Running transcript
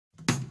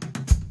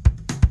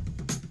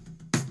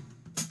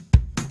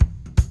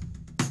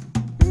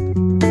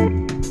Welcome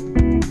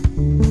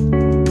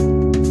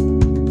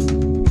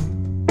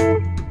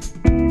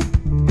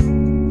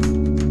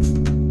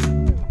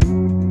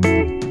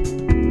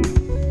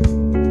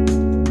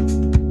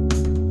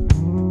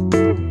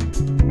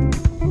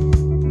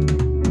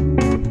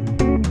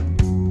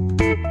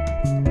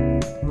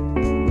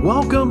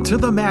to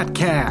the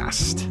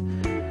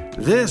Mattcast.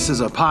 This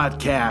is a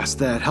podcast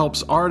that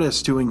helps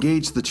artists to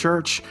engage the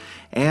church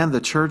and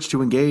the church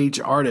to engage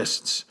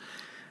artists.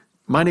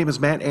 My name is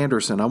Matt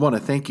Anderson. I want to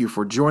thank you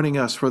for joining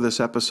us for this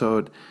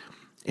episode.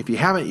 If you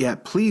haven't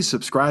yet, please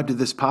subscribe to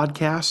this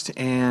podcast,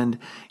 and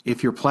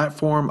if your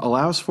platform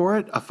allows for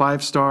it, a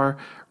 5-star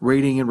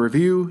rating and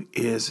review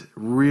is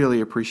really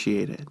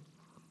appreciated.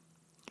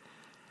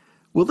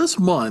 Well, this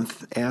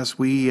month, as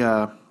we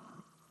at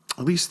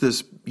least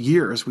this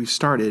year as we've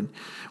started,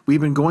 we've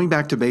been going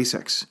back to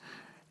basics.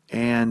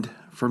 And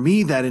for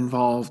me, that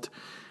involved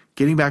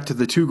getting back to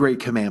the 2 great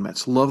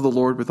commandments: love the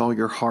Lord with all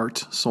your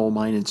heart, soul,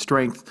 mind, and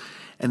strength,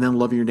 and then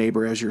love your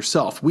neighbor as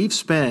yourself. We've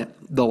spent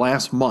the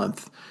last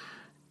month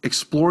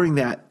exploring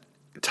that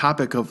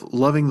topic of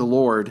loving the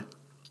Lord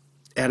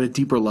at a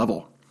deeper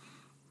level.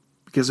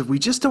 Because if we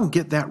just don't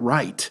get that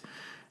right,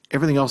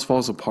 everything else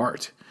falls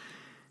apart.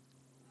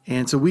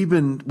 And so we've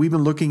been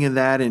looking at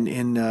that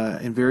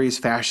in various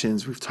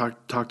fashions. We've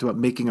talked about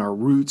making our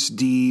roots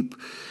deep.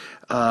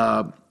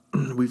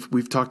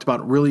 We've talked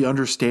about really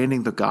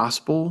understanding the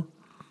gospel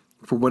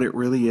for what it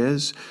really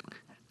is.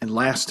 And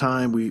last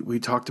time we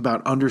talked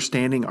about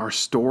understanding our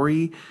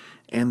story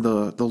and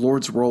the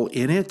Lord's role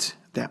in it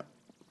that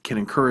can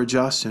encourage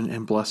us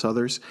and bless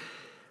others.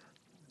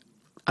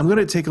 I'm going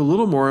to take a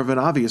little more of an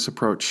obvious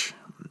approach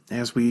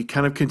as we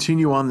kind of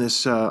continue on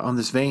this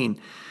vein.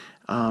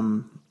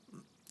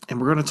 And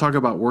we're going to talk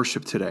about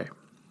worship today.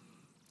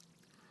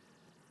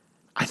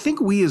 I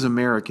think we as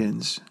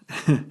Americans,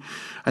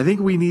 I think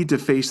we need to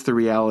face the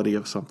reality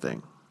of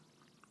something.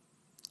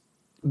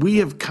 We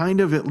have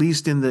kind of, at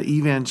least in the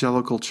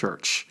evangelical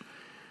church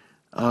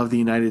of the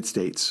United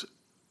States,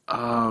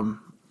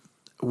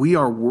 we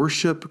are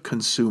worship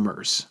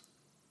consumers.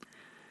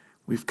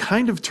 We've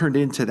kind of turned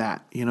into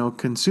that. You know,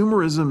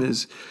 consumerism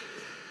is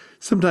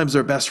sometimes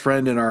our best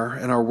friend and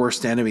our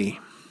worst enemy.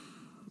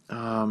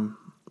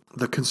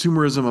 The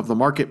consumerism of the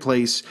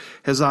marketplace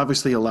has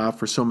obviously allowed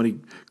for so many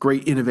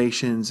great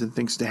innovations and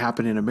things to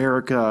happen in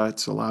America.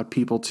 It's allowed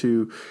people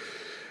to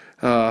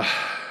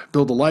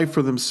build a life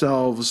for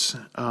themselves,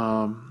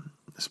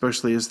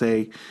 especially as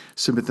they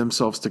submit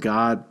themselves to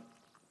God.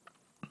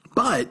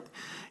 But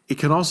it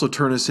can also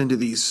turn us into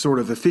these sort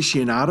of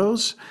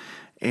aficionados,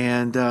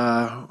 and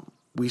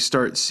we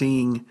start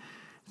seeing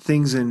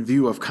things in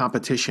view of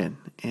competition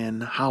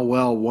and how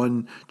well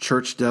one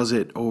church does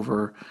it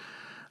over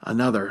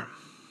another.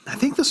 I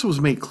think this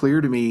was made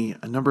clear to me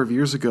a number of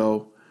years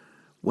ago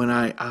when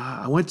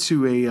I went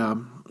to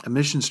a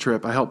missions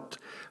trip. I helped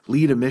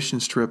lead a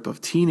missions trip of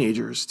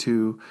teenagers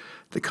to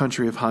the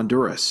country of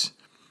Honduras.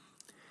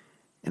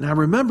 And I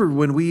remember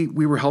when we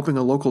were helping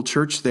a local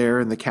church there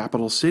in the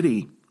capital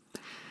city.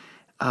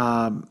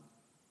 And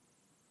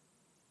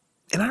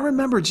I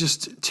remember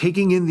just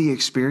taking in the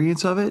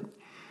experience of it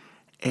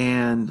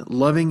and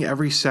loving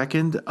every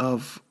second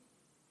of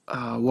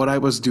what I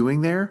was doing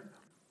there.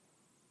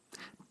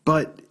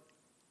 But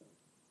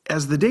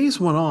as the days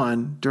went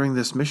on during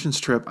this missions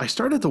trip, I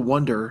started to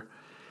wonder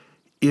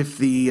if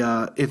the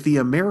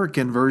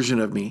American version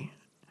of me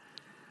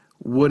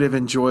would have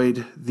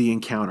enjoyed the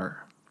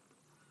encounter.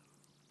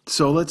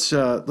 So let's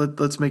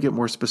make it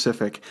more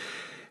specific.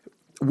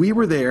 We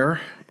were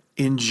there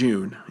in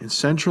June, in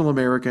Central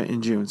America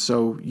in June.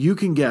 So you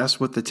can guess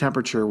what the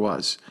temperature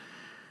was.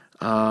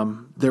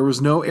 There was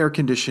no air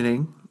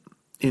conditioning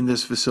in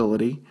this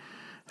facility.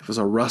 It was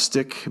a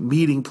rustic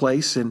meeting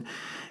place, and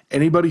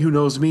anybody who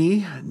knows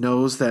me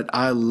knows that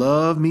I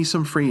love me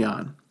some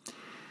Freon.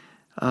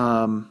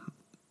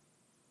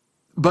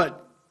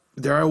 But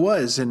there I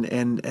was,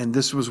 and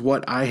this was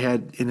what I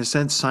had, in a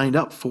sense, signed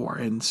up for.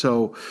 And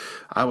so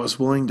I was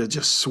willing to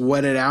just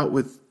sweat it out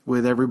with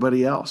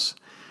everybody else.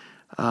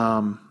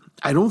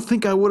 I don't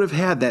think I would have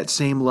had that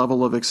same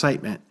level of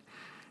excitement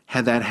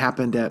had that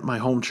happened at my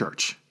home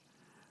church,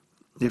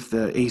 if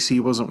the AC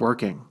wasn't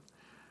working.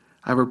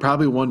 I would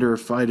probably wonder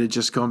if I'd have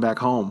just gone back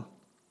home.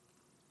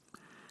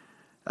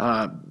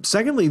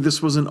 Secondly,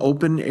 this was an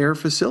open air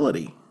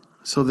facility.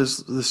 So this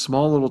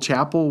small little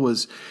chapel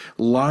was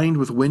lined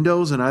with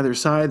windows on either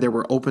side. They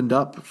were opened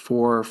up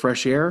for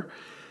fresh air.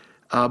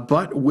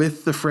 But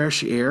with the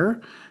fresh air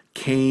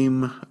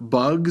came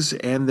bugs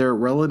and their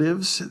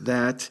relatives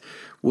that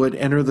would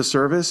enter the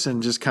service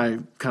and just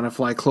kind of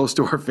fly close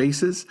to our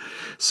faces.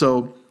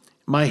 So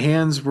my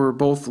hands were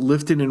both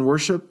lifted in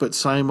worship, but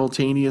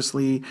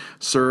simultaneously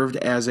served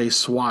as a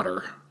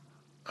swatter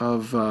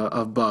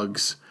of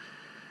bugs.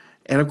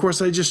 And of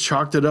course, I just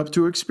chalked it up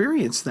to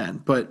experience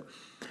then. But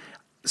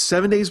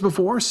 7 days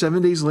before,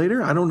 7 days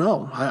later, I don't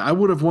know. I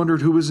would have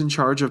wondered who was in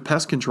charge of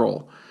pest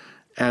control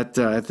at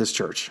this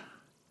church.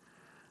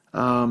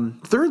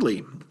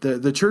 Thirdly,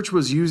 the church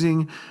was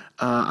using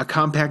a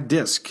compact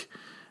disc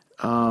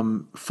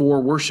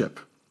for worship.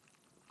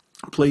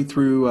 played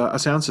through a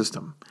sound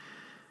system.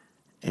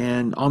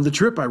 And on the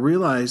trip, I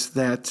realized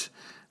that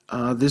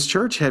this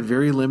church had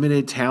very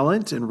limited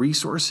talent and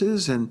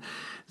resources, and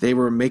they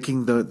were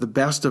making the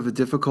best of a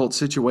difficult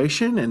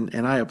situation,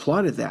 and I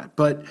applauded that.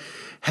 But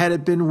had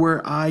it been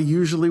where I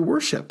usually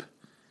worship,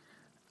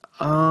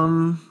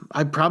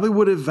 I probably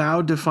would have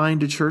vowed to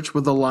find a church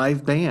with a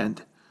live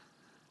band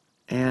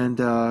and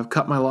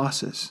cut my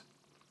losses.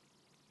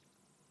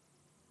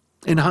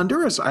 In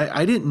Honduras,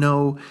 I didn't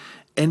know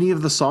any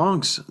of the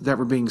songs that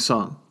were being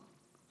sung.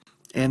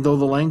 And though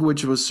the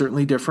language was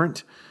certainly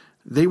different,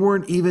 they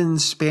weren't even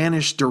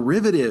Spanish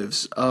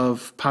derivatives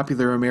of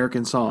popular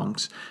American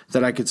songs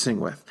that I could sing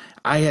with.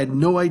 I had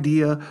no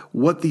idea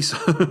what these,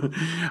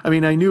 I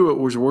mean, I knew it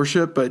was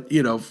worship, but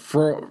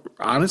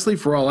honestly,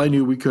 for all I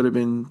knew, we could have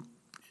been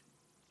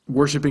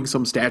worshiping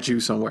some statue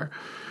somewhere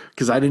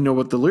because I didn't know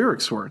what the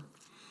lyrics were.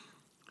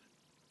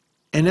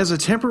 And as a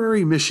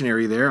temporary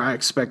missionary there, I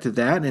expected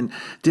that and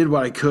did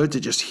what I could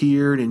to just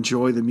hear and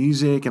enjoy the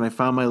music. And I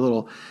found my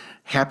little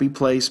happy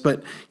place.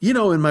 But,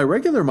 in my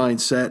regular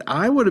mindset,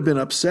 I would have been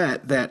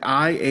upset that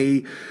I,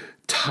 a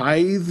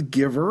tithe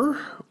giver,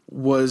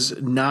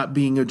 was not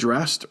being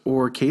addressed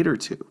or catered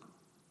to.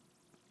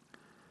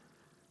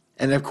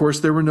 And of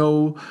course, there were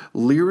no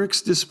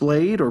lyrics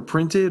displayed or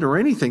printed or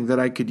anything that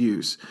I could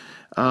use.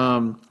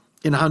 In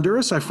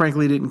Honduras, I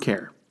frankly didn't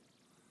care.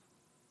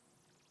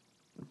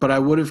 But I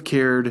would have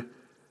cared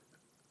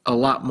a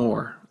lot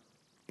more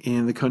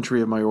in the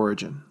country of my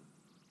origin.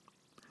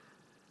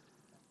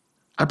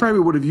 I probably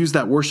would have used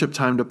that worship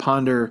time to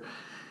ponder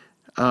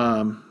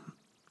how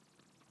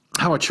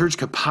a church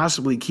could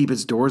possibly keep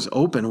its doors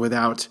open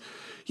without,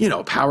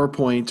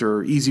 PowerPoint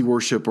or Easy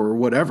Worship or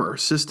whatever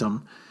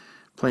system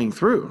playing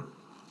through.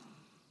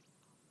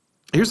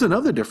 Here's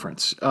another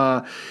difference.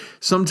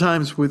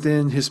 Sometimes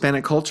within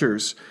Hispanic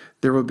cultures,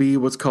 there will be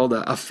what's called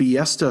a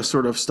fiesta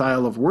sort of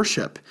style of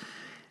worship,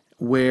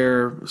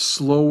 where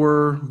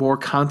slower, more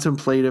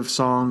contemplative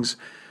songs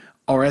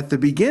are at the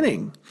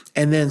beginning,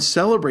 and then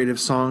celebrative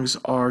songs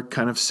are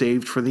kind of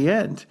saved for the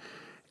end.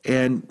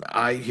 And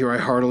I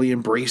heartily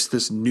embrace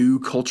this new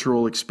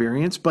cultural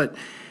experience, but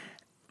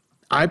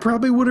I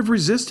probably would have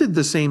resisted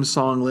the same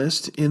song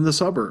list in the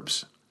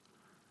suburbs.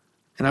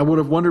 And I would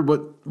have wondered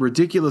what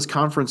ridiculous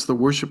conference the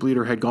worship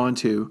leader had gone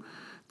to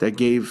that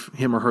gave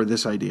him or her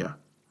this idea.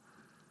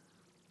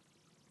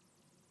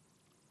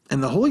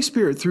 And the Holy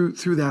Spirit,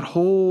 through that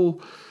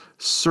whole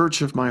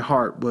search of my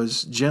heart,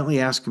 was gently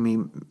asking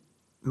me,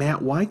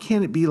 Matt, why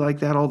can't it be like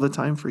that all the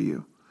time for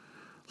you,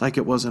 like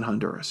it was in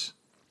Honduras?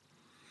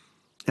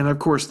 And of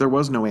course, there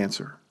was no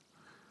answer.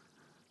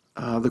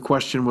 The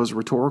question was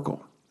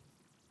rhetorical.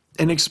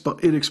 And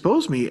it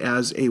exposed me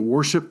as a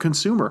worship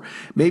consumer.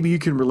 Maybe you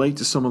can relate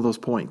to some of those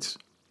points.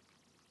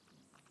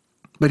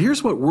 But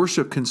here's what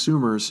worship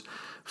consumers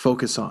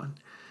focus on.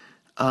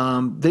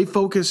 They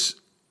focus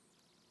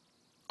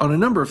on a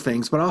number of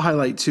things, but I'll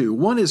highlight two.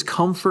 One is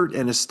comfort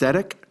and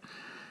aesthetic.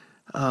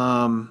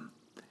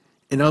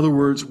 In other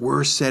words,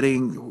 we're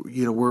setting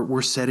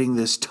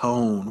this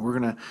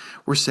tone.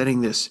 We're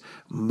setting this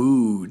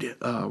mood.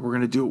 We're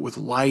gonna do it with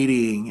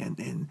lighting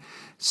and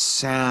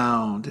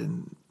sound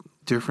and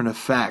different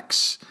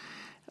effects.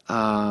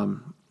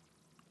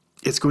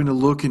 It's going to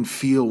look and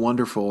feel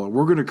wonderful.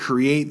 We're going to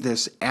create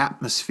this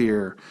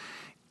atmosphere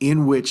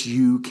in which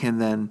you can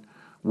then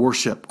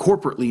worship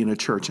corporately in a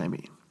church,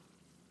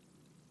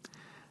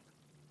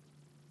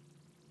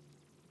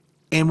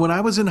 And when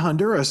I was in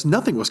Honduras,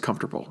 nothing was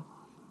comfortable.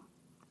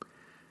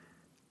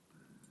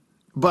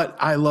 But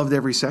I loved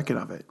every second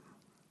of it.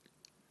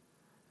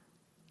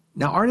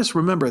 Now, artists,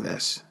 remember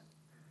this.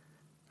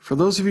 For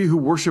those of you who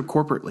worship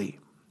corporately,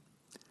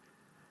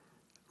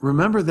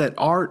 remember that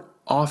art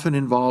often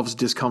involves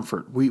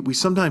discomfort. We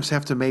sometimes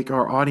have to make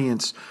our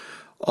audience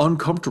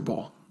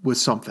uncomfortable with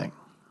something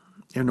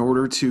in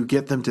order to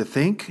get them to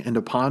think and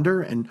to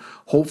ponder and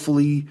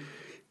hopefully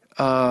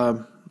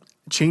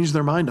change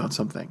their mind on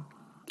something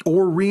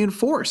or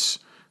reinforce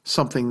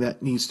something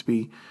that needs to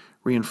be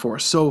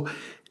reinforced. So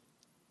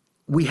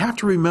we have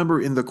to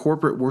remember in the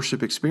corporate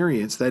worship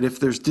experience that if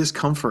there's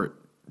discomfort,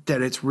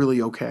 that it's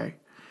really okay.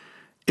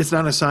 It's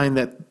not a sign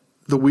that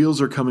the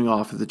wheels are coming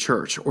off of the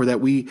church or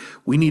that we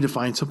need to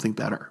find something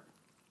better.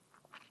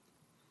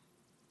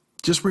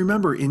 Just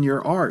remember in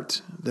your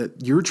art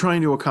that you're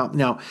trying to accomplish.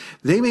 Now,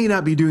 they may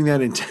not be doing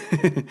that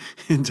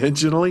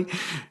intentionally.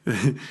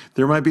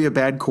 There might be a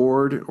bad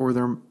chord or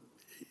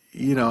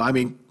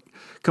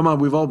come on,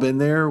 we've all been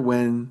there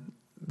when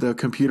the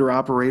computer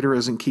operator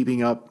isn't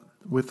keeping up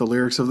with the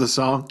lyrics of the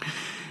song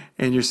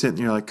and you're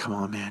sitting there like, come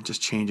on, man,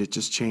 just change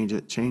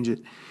it.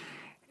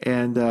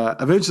 And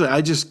eventually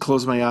I just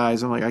close my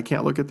eyes. I'm like, I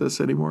can't look at this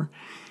anymore.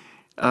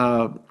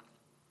 And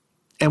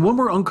when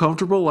we're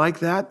uncomfortable like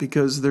that,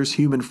 because there's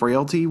human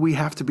frailty, we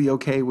have to be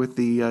okay with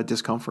the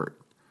discomfort.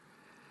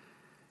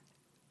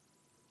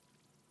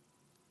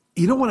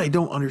 You know what I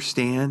don't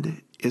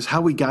understand is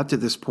how we got to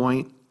this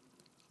point.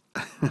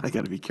 I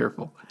got to be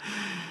careful.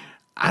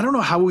 I don't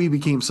know how we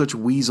became such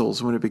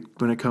weasels when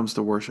it comes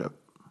to worship.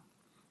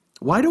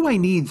 Why do I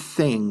need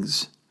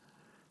things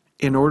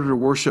in order to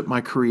worship my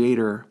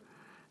Creator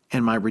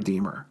and my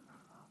Redeemer?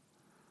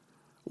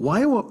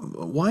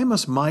 Why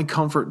must my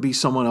comfort be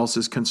someone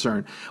else's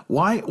concern?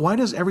 Why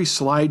does every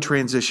slide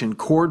transition,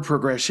 chord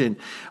progression,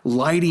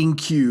 lighting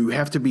cue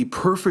have to be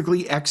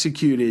perfectly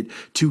executed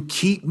to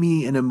keep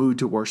me in a mood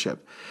to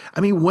worship?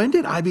 I mean, when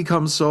did I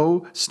become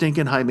so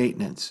stinking high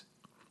maintenance?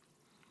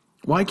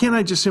 Why can't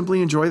I just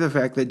simply enjoy the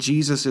fact that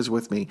Jesus is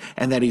with me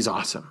and that he's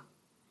awesome?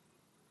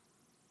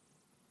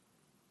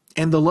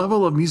 And the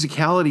level of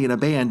musicality in a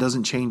band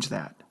doesn't change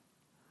that.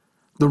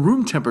 The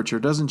room temperature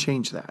doesn't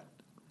change that.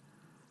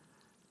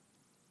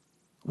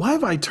 Why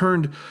have I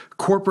turned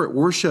corporate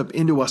worship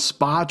into a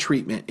spa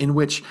treatment in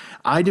which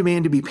I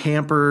demand to be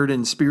pampered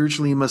and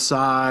spiritually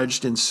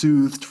massaged and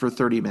soothed for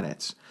 30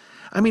 minutes?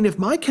 I mean, if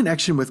my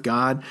connection with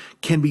God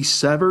can be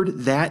severed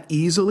that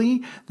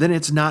easily, then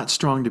it's not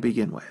strong to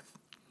begin with.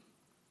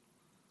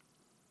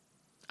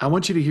 I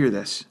want you to hear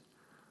this.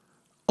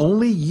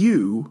 Only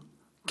you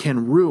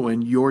can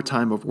ruin your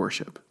time of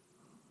worship.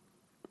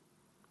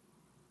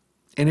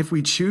 And if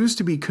we choose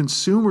to be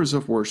consumers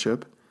of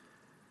worship,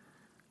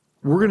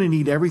 we're going to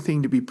need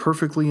everything to be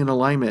perfectly in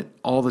alignment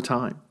all the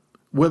time,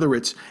 whether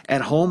it's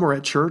at home or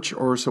at church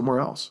or somewhere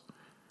else.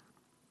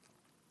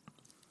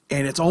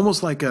 And it's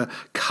almost like a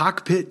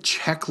cockpit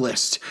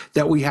checklist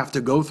that we have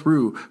to go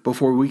through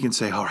before we can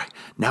say, all right,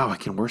 now I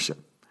can worship.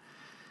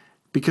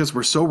 Because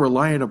we're so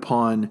reliant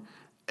upon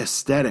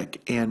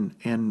aesthetic and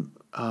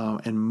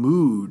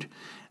mood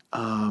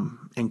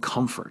and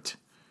comfort.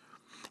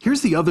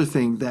 Here's the other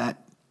thing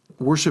that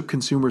worship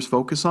consumers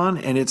focus on,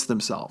 and it's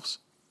themselves.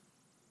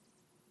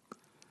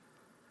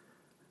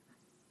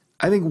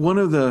 I think one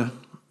of the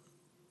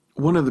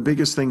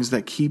biggest things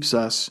that keeps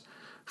us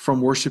from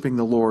worshiping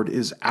the Lord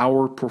is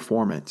our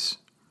performance.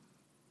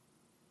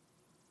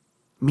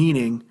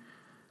 Meaning,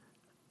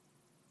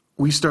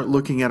 we start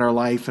looking at our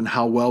life and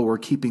how well we're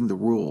keeping the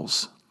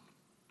rules.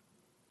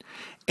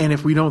 And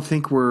if we don't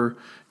think we're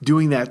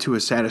doing that to a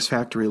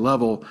satisfactory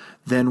level,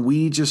 then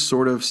we just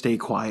sort of stay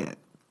quiet.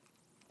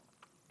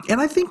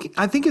 And I think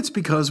it's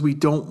because we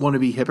don't want to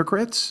be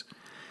hypocrites.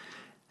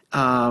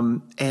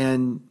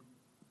 And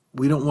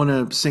we don't want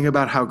to sing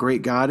about how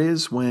great God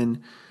is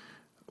when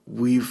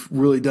we've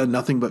really done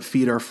nothing but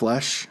feed our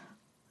flesh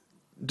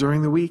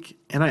during the week.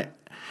 And I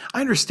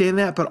understand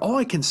that, but all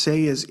I can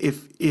say is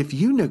if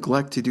you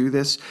neglect to do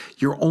this,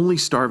 you're only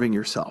starving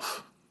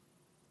yourself.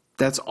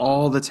 That's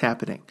all that's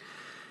happening.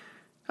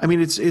 I mean,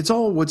 it's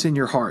all what's in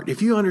your heart.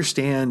 If you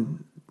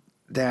understand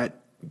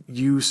that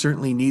you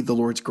certainly need the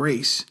Lord's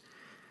grace,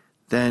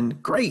 then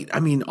great. I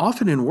mean,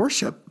 often in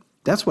worship,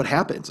 that's what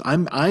happens.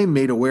 I'm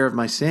made aware of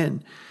my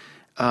sin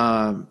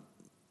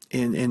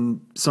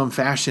in some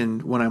fashion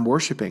when I'm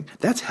worshiping.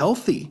 That's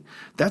healthy.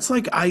 That's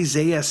like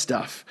Isaiah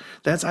stuff.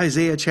 That's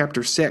Isaiah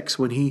chapter 6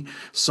 when he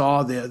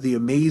saw the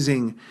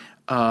amazing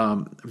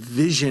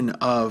vision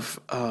of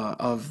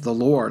the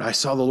Lord. I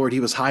saw the Lord. He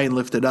was high and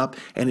lifted up,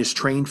 and his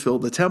train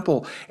filled the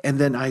temple. And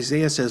then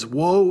Isaiah says,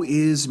 "Woe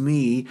is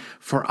me,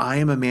 for I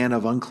am a man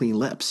of unclean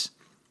lips."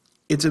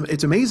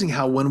 It's amazing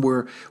how when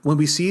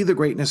we see the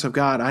greatness of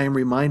God, I am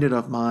reminded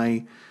of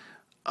my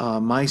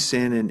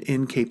sin and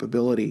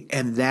incapability,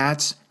 and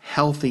that's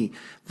healthy.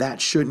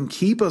 That shouldn't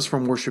keep us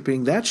from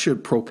worshiping. That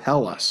should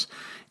propel us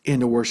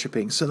into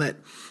worshiping, so that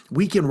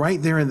we can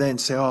right there and then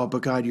say, "Oh,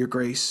 but God, your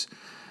grace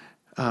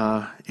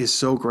is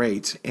so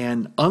great."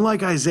 And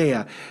unlike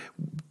Isaiah,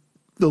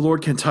 the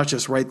Lord can touch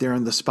us right there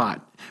on the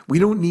spot. We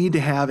don't need to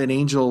have an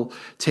angel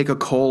take a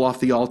coal off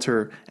the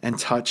altar and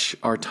touch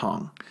our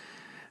tongue.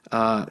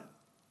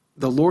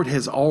 The Lord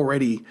has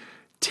already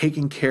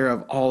taken care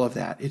of all of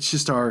that. It's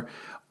just our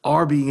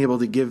being able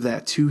to give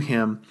that to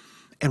him.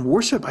 And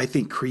worship, I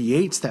think,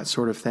 creates that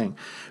sort of thing.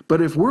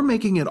 But if we're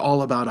making it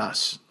all about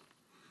us,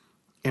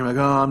 and we're like,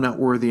 "Oh, I'm not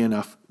worthy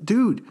enough."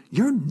 Dude,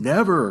 you're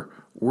never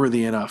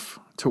worthy enough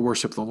to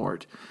worship the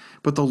Lord.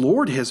 But the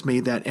Lord has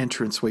made that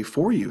entranceway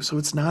for you, so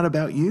it's not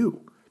about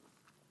you.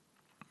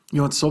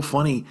 You know, it's so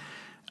funny.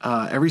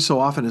 Every so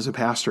often as a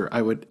pastor,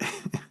 I would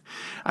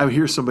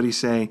hear somebody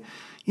say,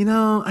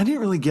 "I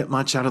didn't really get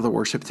much out of the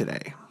worship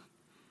today."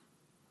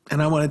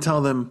 And I want to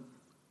tell them,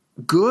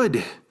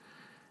 good.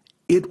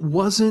 It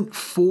wasn't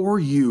for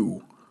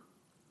you.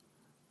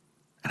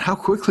 And how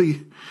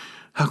quickly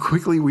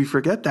we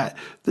forget that.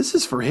 This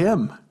is for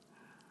him.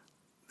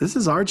 This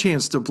is our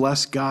chance to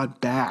bless God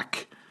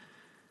back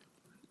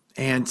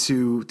and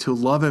to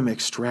love him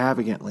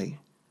extravagantly.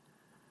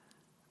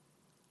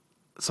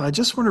 So I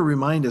just want to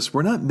remind us,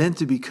 we're not meant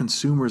to be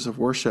consumers of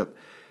worship.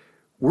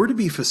 We're to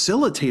be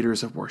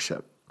facilitators of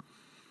worship.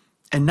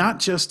 And not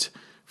just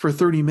for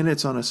 30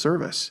 minutes on a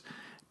service,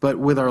 but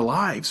with our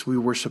lives, we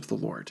worship the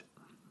Lord.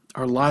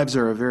 Our lives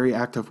are a very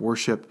act of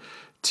worship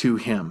to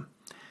him.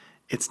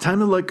 It's time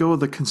to let go of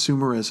the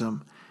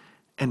consumerism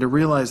and to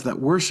realize that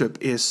worship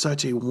is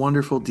such a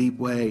wonderful, deep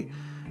way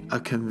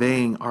of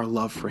conveying our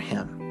love for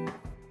him.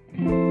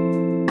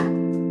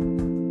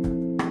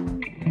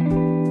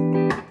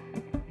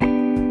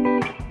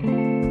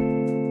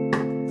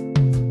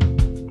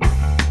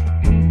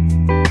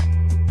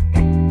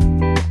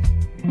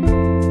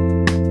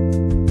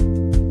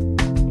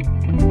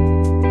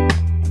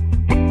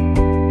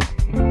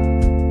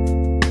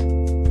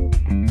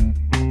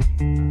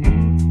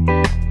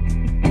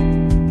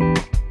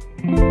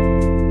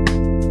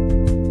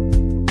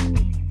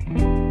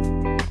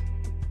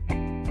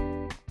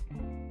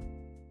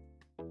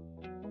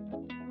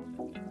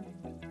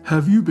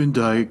 Have you been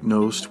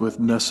diagnosed with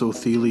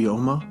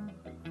mesothelioma?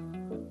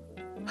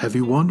 Have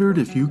you wondered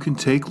if you can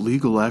take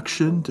legal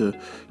action to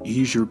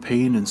ease your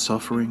pain and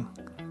suffering?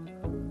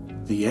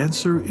 The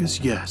answer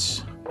is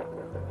yes.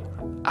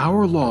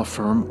 Our law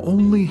firm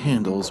only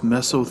handles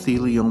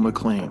mesothelioma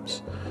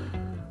claims.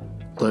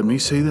 Let me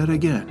say that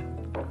again.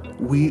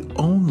 We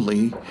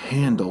only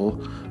handle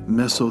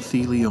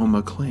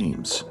mesothelioma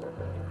claims.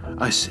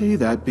 I say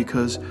that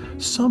because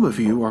some of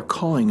you are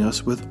calling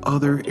us with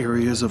other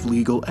areas of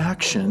legal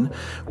action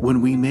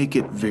when we make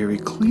it very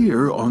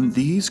clear on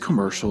these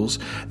commercials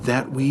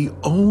that we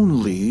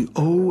only,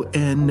 O-N-L-Y,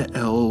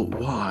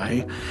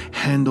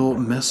 handle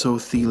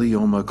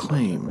mesothelioma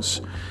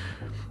claims.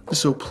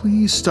 So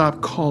please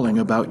stop calling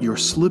about your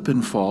slip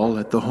and fall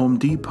at the Home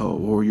Depot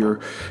or your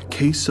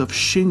case of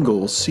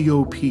shingles,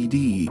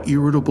 COPD,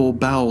 irritable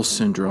bowel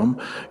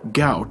syndrome,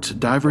 gout,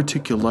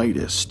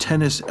 diverticulitis,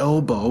 tennis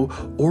elbow,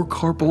 or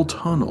carpal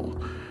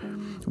tunnel.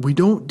 We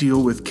don't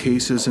deal with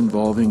cases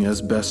involving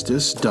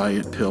asbestos,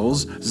 diet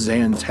pills,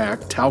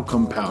 Zantac,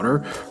 talcum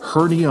powder,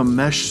 hernia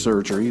mesh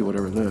surgery,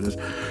 whatever that is,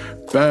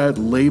 bad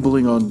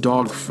labeling on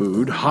dog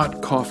food,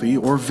 hot coffee,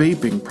 or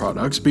vaping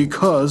products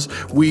because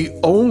we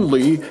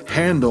only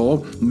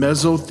handle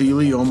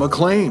mesothelioma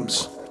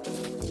claims.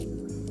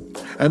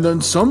 And then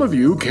some of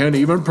you can't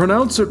even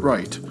pronounce it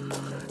right.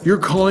 You're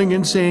calling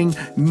and saying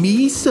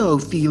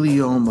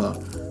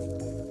mesothelioma.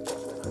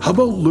 How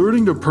about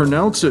learning to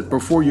pronounce it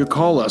before you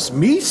call us?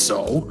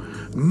 Miso?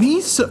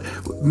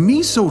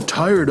 Me so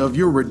tired of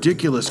your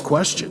ridiculous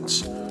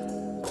questions.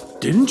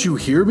 Didn't you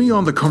hear me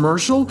on the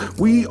commercial?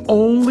 We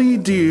only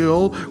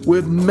deal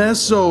with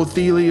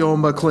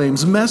mesothelioma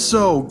claims.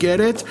 Meso, get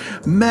it?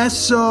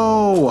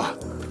 Meso!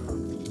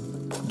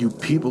 You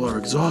people are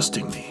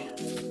exhausting me.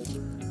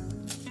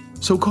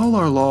 So call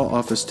our law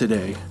office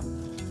today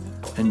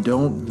and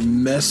don't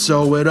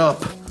meso it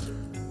up,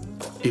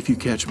 if you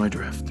catch my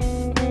drift.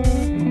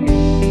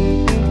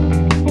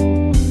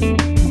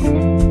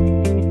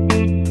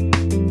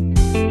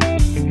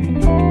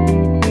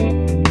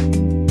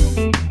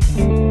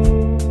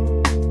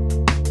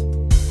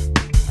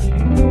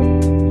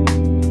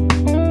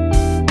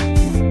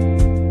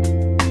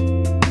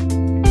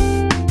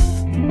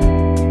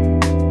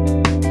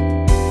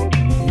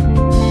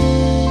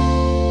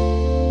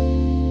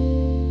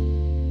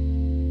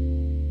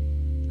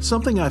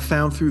 Something I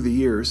found through the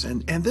years,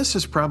 and this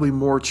is probably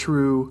more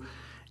true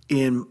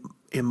in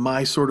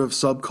my sort of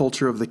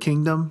subculture of the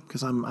kingdom,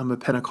 because I'm a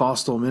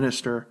Pentecostal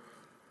minister,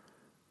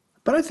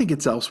 but I think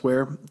it's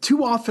elsewhere.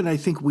 Too often I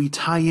think we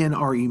tie in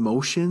our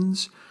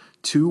emotions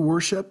to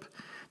worship.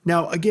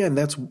 Now, again,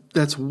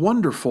 that's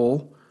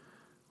wonderful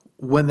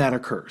when that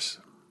occurs.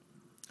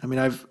 I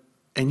mean,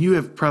 and you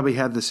have probably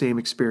had the same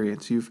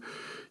experience.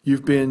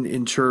 You've been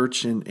in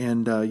church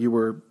and you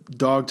were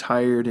dog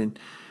tired and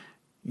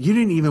you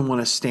didn't even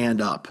want to stand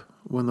up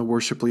when the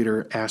worship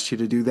leader asked you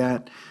to do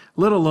that,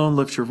 let alone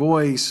lift your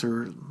voice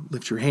or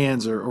lift your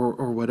hands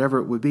or whatever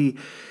it would be.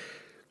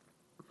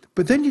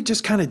 But then you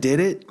just kind of did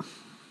it,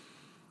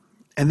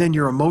 and then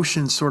your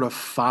emotions sort of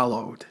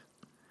followed.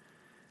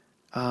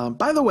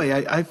 By the way,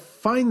 I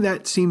find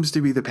that seems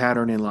to be the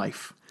pattern in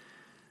life.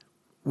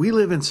 We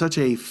live in such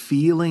a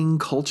feeling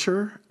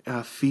culture,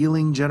 a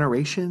feeling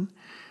generation,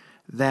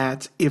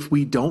 that if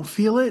we don't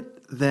feel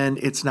it, then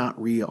it's not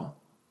real.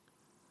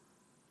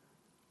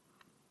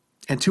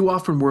 And too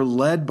often we're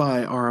led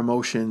by our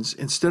emotions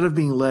instead of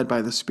being led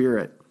by the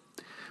Spirit.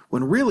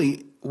 When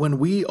really, when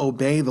we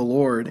obey the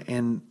Lord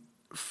and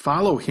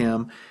follow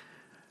Him,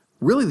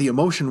 really the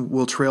emotion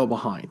will trail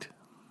behind.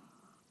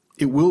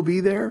 It will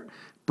be there,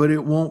 but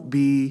it won't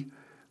be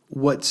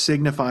what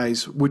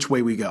signifies which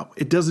way we go.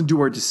 It doesn't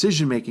do our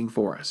decision making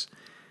for us.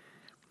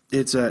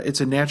 It's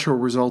a natural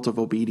result of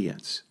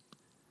obedience.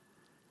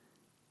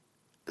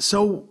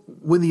 So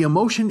when the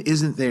emotion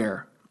isn't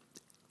there,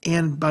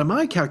 and by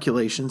my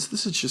calculations,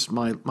 this is just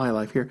my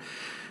life here,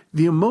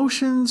 the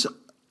emotions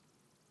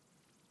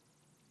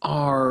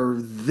are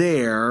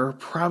there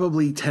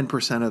probably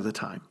 10% of the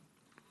time.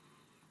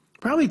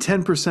 Probably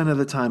 10% of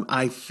the time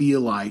I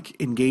feel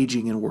like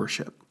engaging in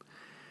worship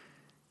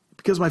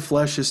because my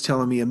flesh is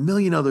telling me a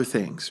million other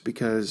things,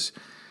 because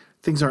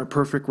things aren't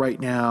perfect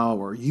right now,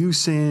 or you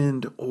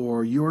sinned,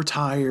 or you're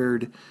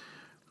tired.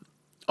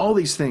 All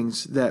these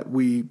things that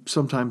we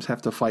sometimes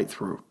have to fight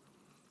through.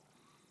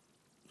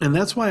 And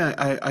that's why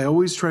I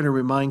always try to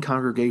remind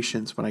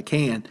congregations when I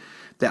can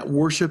that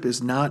worship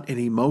is not an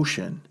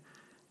emotion,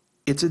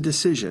 it's a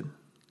decision.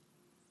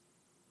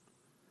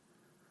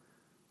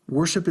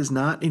 Worship is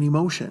not an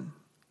emotion,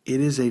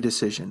 it is a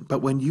decision. But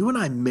when you and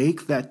I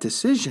make that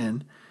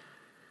decision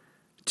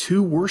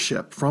to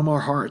worship from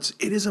our hearts,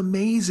 it is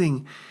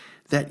amazing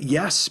that,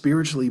 yes,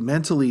 spiritually,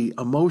 mentally,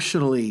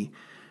 emotionally,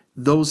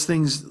 those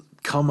things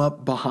come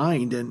up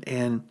behind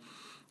and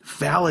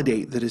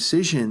validate the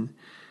decision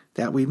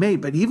that we made.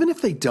 But even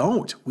if they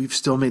don't, we've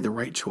still made the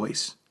right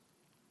choice.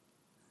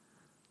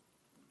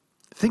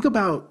 Think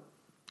about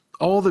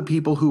all the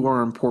people who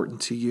are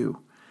important to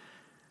you.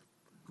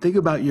 Think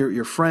about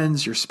your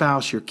friends, your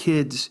spouse, your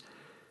kids.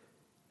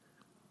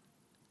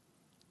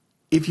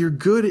 if you're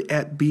good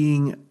at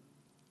being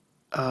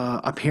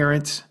a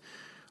parent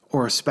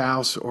or a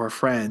spouse or a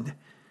friend,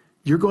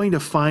 you're going to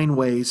find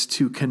ways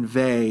to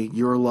convey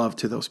your love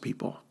to those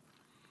people.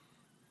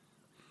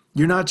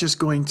 You're not just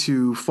going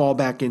to fall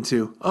back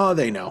into, oh,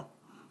 they know.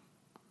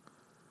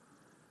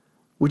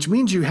 Which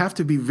means you have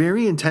to be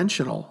very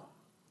intentional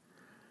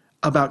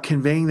about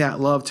conveying that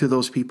love to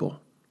those people.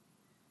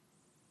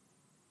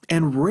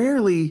 And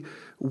rarely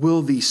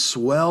will the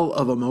swell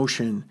of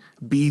emotion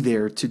be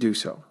there to do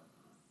so.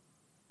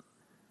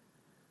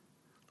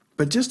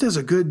 But just as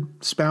a good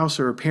spouse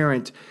or a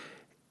parent,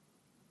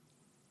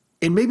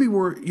 and maybe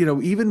we're,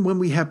 even when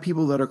we have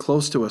people that are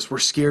close to us, we're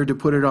scared to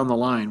put it on the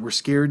line. We're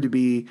scared to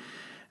be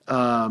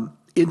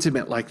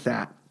intimate like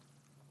that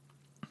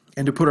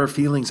and to put our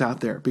feelings out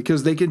there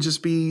because they can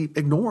just be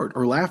ignored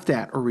or laughed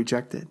at or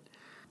rejected.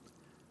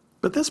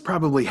 But this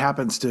probably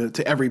happens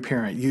to every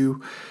parent.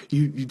 You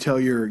tell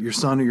your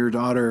son or your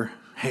daughter,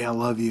 hey, I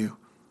love you.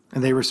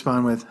 And they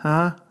respond with,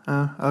 huh?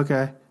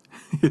 Okay.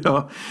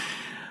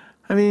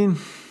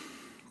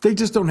 They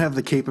just don't have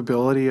the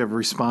capability of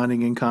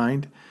responding in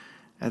kind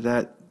at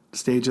that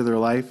stage of their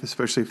life,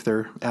 especially if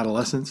they're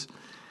adolescents.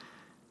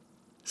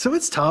 So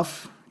it's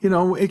tough.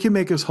 It can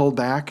make us hold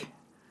back.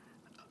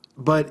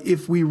 But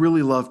if we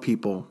really love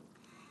people,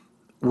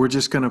 we're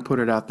just going to put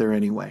it out there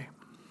anyway.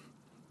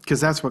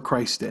 Because that's what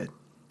Christ did.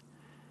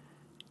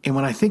 And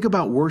when I think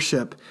about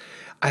worship,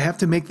 I have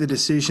to make the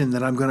decision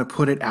that I'm going to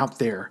put it out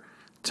there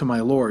to my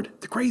Lord.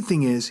 The great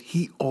thing is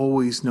he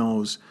always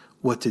knows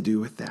what to do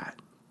with that.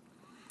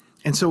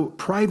 And so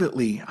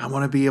privately, I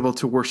want to be able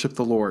to worship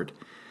the Lord.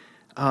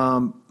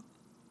 And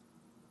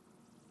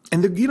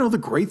the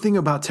great thing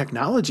about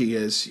technology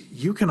is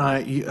you and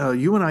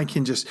I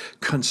can just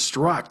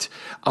construct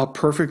a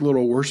perfect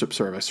little worship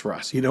service for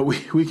us.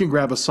 We can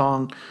grab a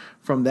song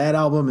from that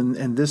album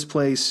and this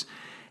place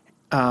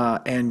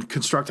and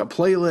construct a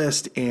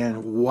playlist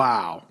and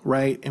wow,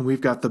 right? And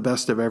we've got the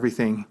best of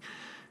everything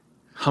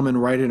humming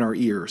right in our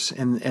ears.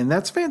 And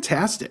that's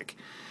fantastic.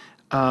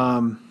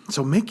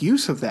 So make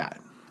use of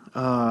that.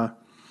 But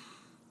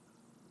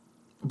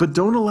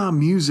don't allow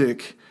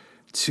music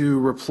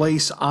to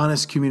replace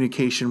honest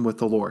communication with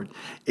the Lord.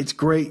 It's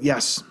great,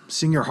 yes,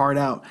 sing your heart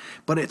out.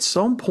 But at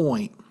some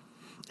point,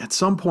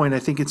 I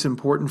think it's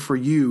important for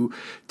you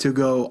to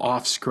go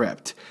off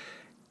script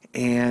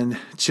and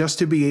just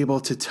to be able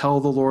to tell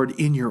the Lord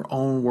in your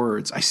own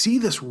words. I see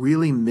this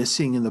really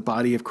missing in the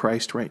body of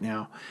Christ right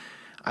now.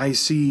 I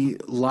see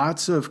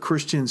lots of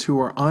Christians who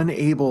are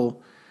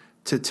unable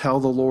to tell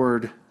the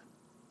Lord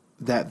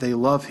that they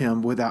love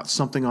him without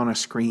something on a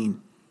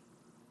screen.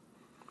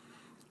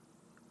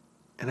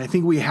 And I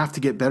think we have to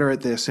get better at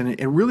this, and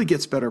it really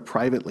gets better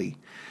privately.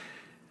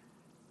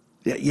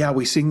 Yeah,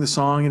 we sing the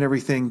song and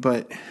everything,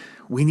 but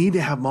we need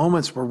to have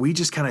moments where we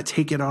just kind of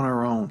take it on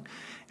our own,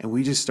 and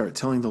we just start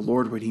telling the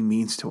Lord what he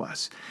means to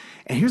us.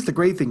 And here's the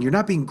great thing. You're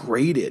not being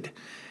graded.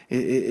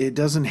 It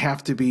doesn't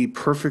have to be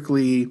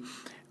perfectly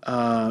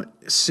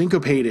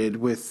syncopated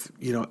with,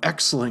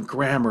 excellent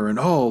grammar and,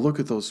 oh, look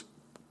at those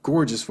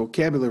gorgeous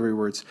vocabulary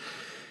words.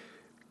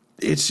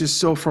 It's just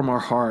so from our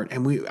heart.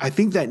 And I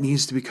think that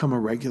needs to become a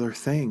regular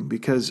thing,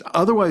 because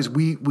otherwise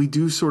we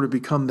do sort of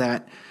become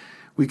that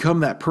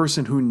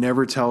person who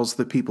never tells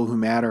the people who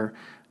matter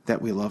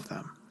that we love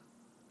them.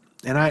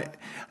 And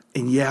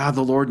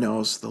the Lord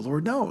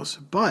knows,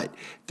 but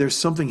there's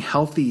something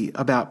healthy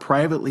about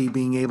privately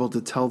being able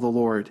to tell the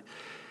Lord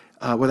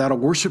without a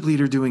worship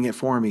leader doing it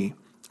for me,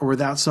 or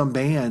without some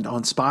band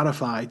on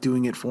Spotify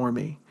doing it for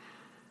me.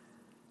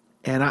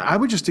 And I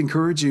would just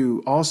encourage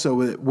you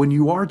also, when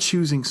you are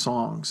choosing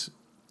songs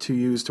to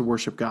use to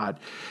worship God,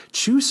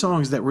 choose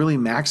songs that really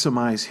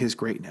maximize his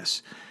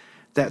greatness,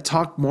 that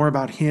talk more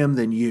about him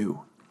than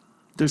you.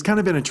 There's kind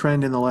of been a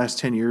trend in the last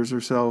 10 years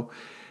or so,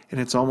 and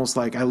it's almost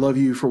like, I love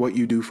you for what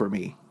you do for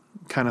me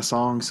kind of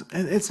songs.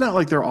 And it's not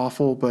like they're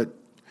awful, but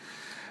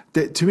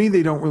to me,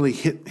 they don't really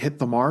hit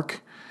the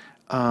mark.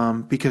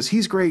 Because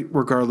he's great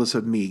regardless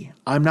of me.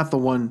 I'm not the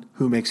one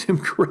who makes him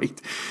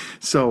great.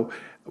 So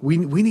we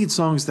need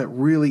songs that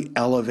really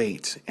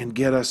elevate and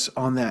get us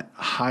on that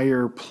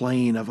higher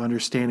plane of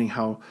understanding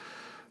how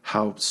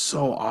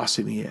so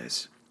awesome he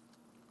is.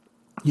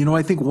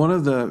 I think one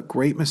of the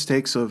great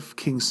mistakes of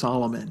King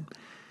Solomon,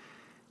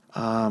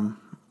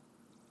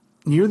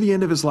 near the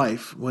end of his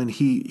life, when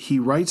he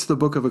writes the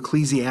book of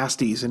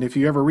Ecclesiastes, and if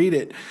you ever read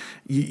it,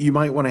 you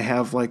might want to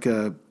have like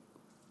a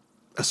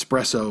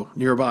espresso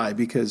nearby,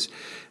 because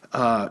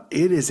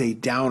it is a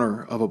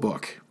downer of a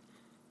book.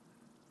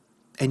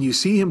 And you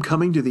see him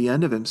coming to the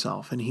end of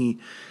himself, and he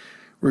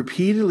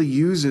repeatedly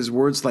uses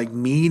words like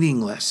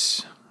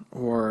meaningless,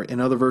 or in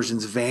other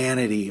versions,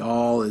 vanity.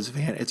 All is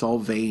it's all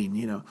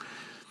vain,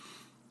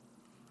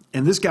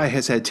 And this guy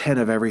has had 10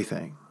 of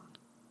everything.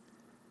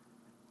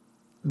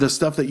 The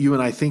stuff that you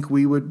and I think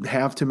we would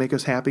have to make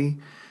us happy,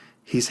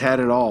 he's had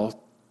it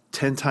all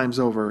 10 times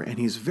over, and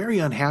he's very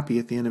unhappy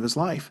at the end of his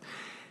life.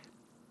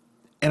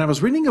 And I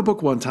was reading a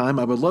book one time.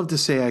 I would love to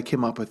say I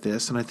came up with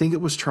this, and I think it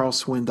was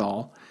Charles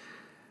Swindoll,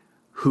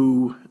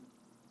 who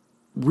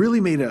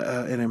really made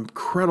an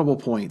incredible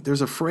point.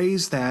 There's a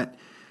phrase that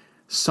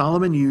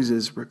Solomon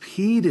uses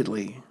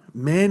repeatedly,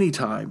 many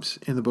times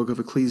in the book of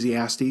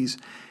Ecclesiastes,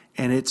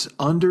 and it's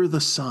under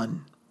the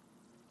sun.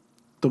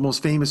 The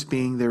most famous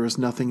being, there is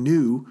nothing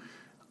new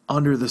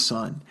under the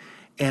sun.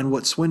 And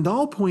what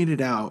Swindoll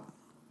pointed out,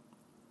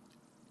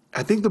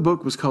 I think the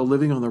book was called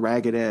Living on the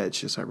Ragged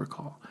Edge, as I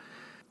recall.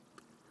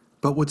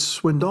 But what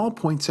Swindoll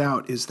points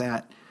out is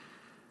that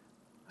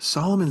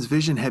Solomon's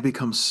vision had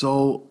become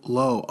so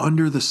low,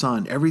 under the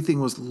sun. Everything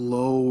was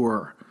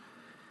lower.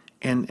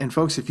 And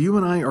folks, if you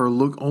and I are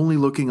only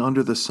looking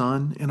under the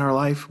sun in our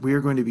life, we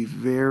are going to be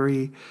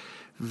very,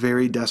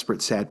 very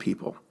desperate, sad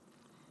people.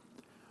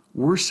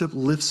 Worship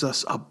lifts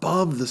us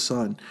above the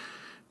sun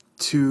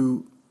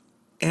to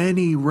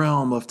any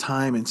realm of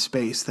time and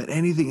space, that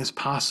anything is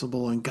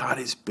possible and God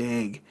is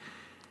big.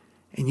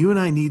 And you and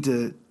I need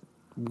to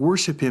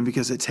worship him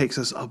because it takes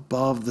us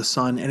above the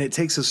sun, and it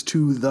takes us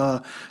to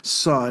the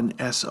sun,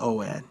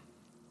 S-O-N.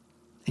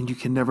 And you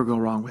can never go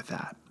wrong with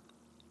that.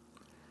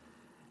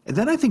 And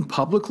then I think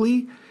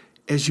publicly,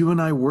 as you and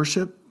I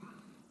worship,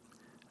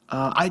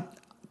 I'm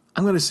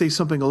going to say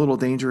something a little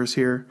dangerous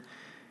here.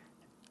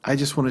 I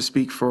just want to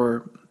speak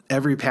for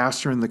every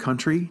pastor in the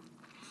country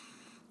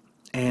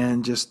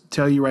and just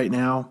tell you right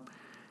now,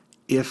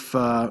 if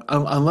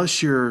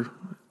unless you're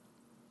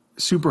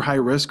super high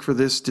risk for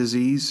this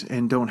disease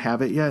and don't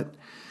have it yet,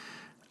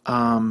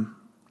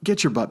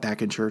 get your butt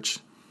back in church.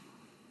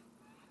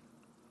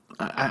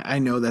 I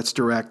know that's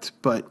direct,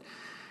 but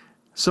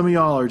some of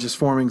y'all are just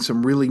forming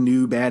some really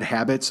new bad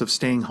habits of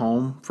staying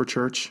home for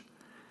church.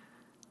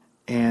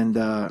 And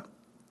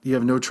you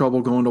have no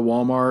trouble going to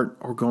Walmart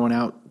or going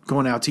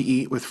out to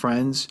eat with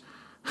friends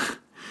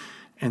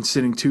and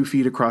sitting 2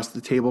 feet across the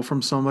table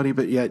from somebody,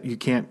 but yet you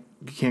can't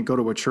go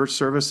to a church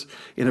service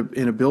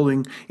in a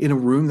building, in a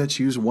room that's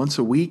used once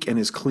a week and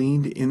is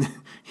cleaned in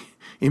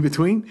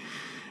between.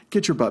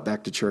 Get your butt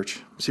back to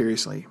church,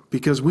 seriously,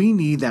 because we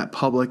need that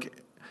public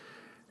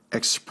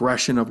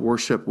expression of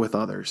worship with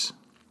others.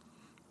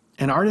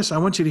 And artists, I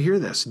want you to hear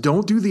this.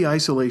 Don't do the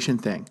isolation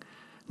thing.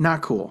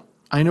 Not cool.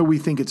 I know we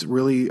think it's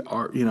really,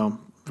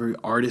 very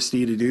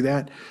artisty to do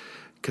that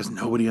because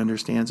nobody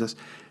understands us.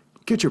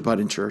 Get your butt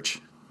in church.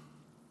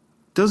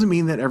 Doesn't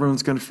mean that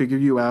everyone's going to figure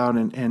you out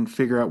and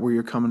figure out where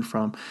you're coming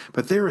from.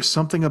 But there is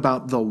something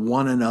about the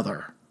one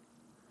another,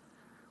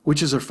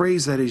 which is a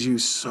phrase that is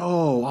used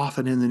so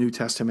often in the New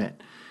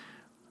Testament.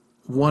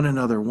 One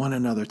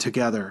another,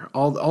 together.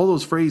 All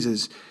those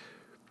phrases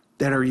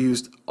that are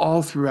used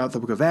all throughout the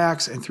book of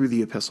Acts and through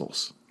the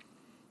epistles.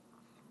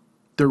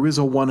 There is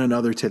a one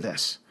another to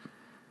this.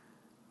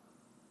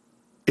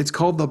 It's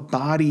called the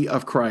body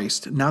of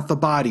Christ, not the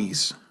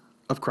bodies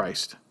of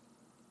Christ.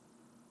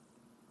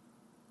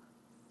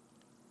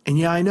 And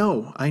yeah, I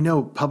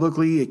know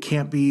publicly it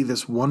can't be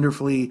this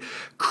wonderfully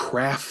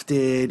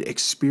crafted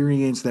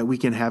experience that we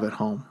can have at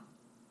home.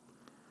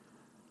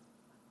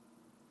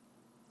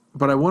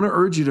 But I want to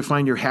urge you to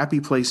find your happy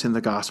place in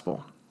the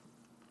gospel.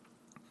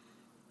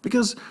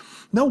 Because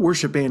no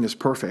worship band is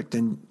perfect,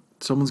 and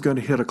someone's going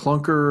to hit a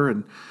clunker,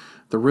 and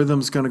the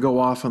rhythm's going to go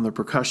off on the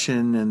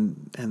percussion,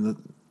 and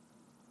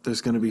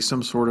there's going to be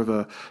some sort of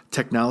a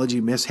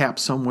technology mishap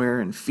somewhere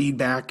and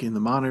feedback in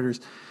the monitors.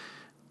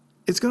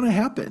 It's going to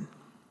happen.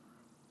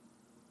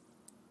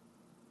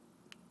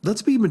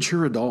 Let's be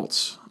mature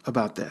adults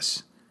about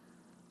this.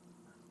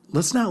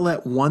 Let's not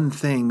let one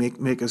thing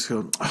make us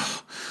go,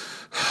 oh.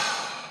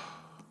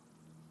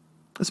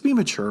 Let's be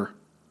mature.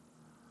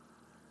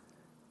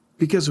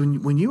 Because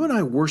when you and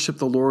I worship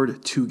the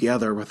Lord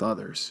together with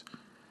others,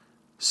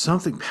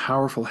 something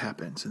powerful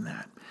happens in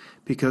that.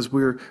 Because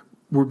we're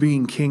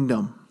being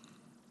kingdom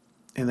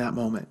in that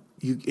moment.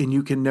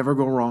 You can never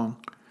go wrong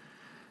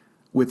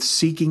with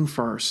seeking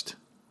first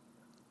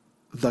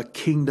the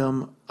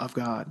kingdom of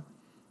God.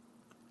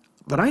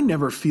 But I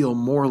never feel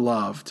more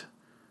loved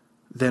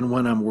than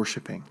when I'm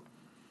worshiping.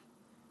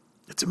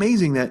 It's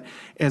amazing that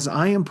as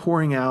I am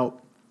pouring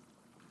out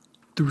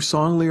through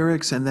song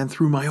lyrics and then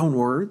through my own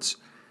words,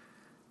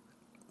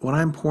 when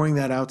I'm pouring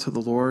that out to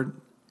the Lord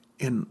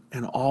in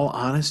all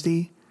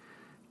honesty,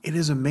 it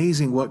is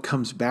amazing what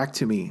comes back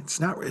to me. It's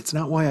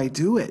not why I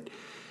do it,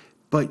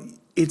 but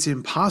it's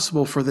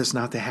impossible for this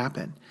not to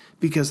happen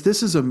because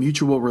this is a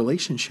mutual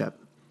relationship.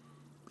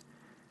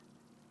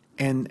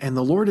 And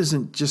the Lord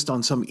isn't just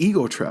on some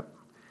ego trip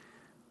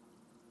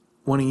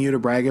wanting you to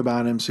brag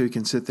about him so you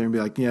can sit there and be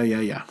like,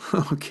 yeah.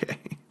 Okay,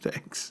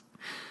 thanks.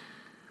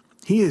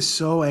 He is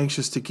so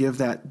anxious to give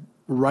that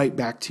right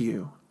back to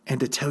you and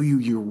to tell you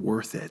you're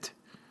worth it.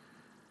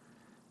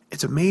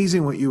 It's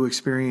amazing what you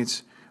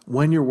experience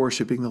when you're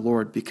worshiping the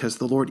Lord because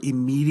the Lord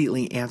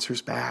immediately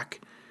answers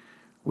back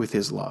with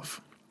his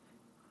love.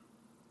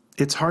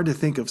 It's hard to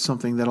think of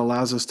something that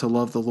allows us to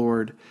love the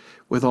Lord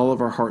with all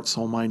of our heart,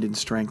 soul, mind, and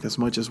strength as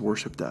much as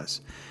worship does.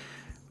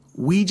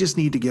 We just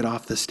need to get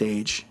off the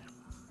stage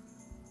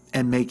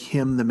and make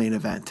him the main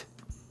event.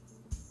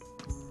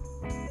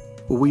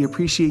 Well, we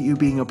appreciate you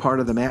being a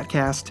part of the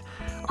Mattcast.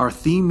 Our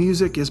theme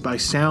music is by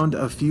Sound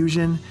of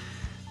Fusion.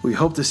 We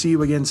hope to see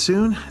you again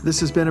soon. This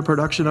has been a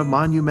production of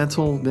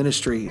Monumental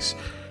Ministries.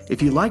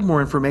 If you'd like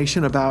more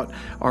information about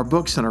our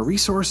books and our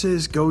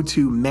resources, go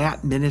to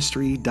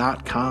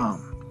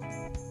mattministry.com.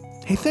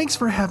 Hey, thanks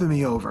for having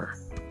me over.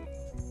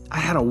 I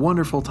had a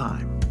wonderful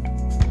time.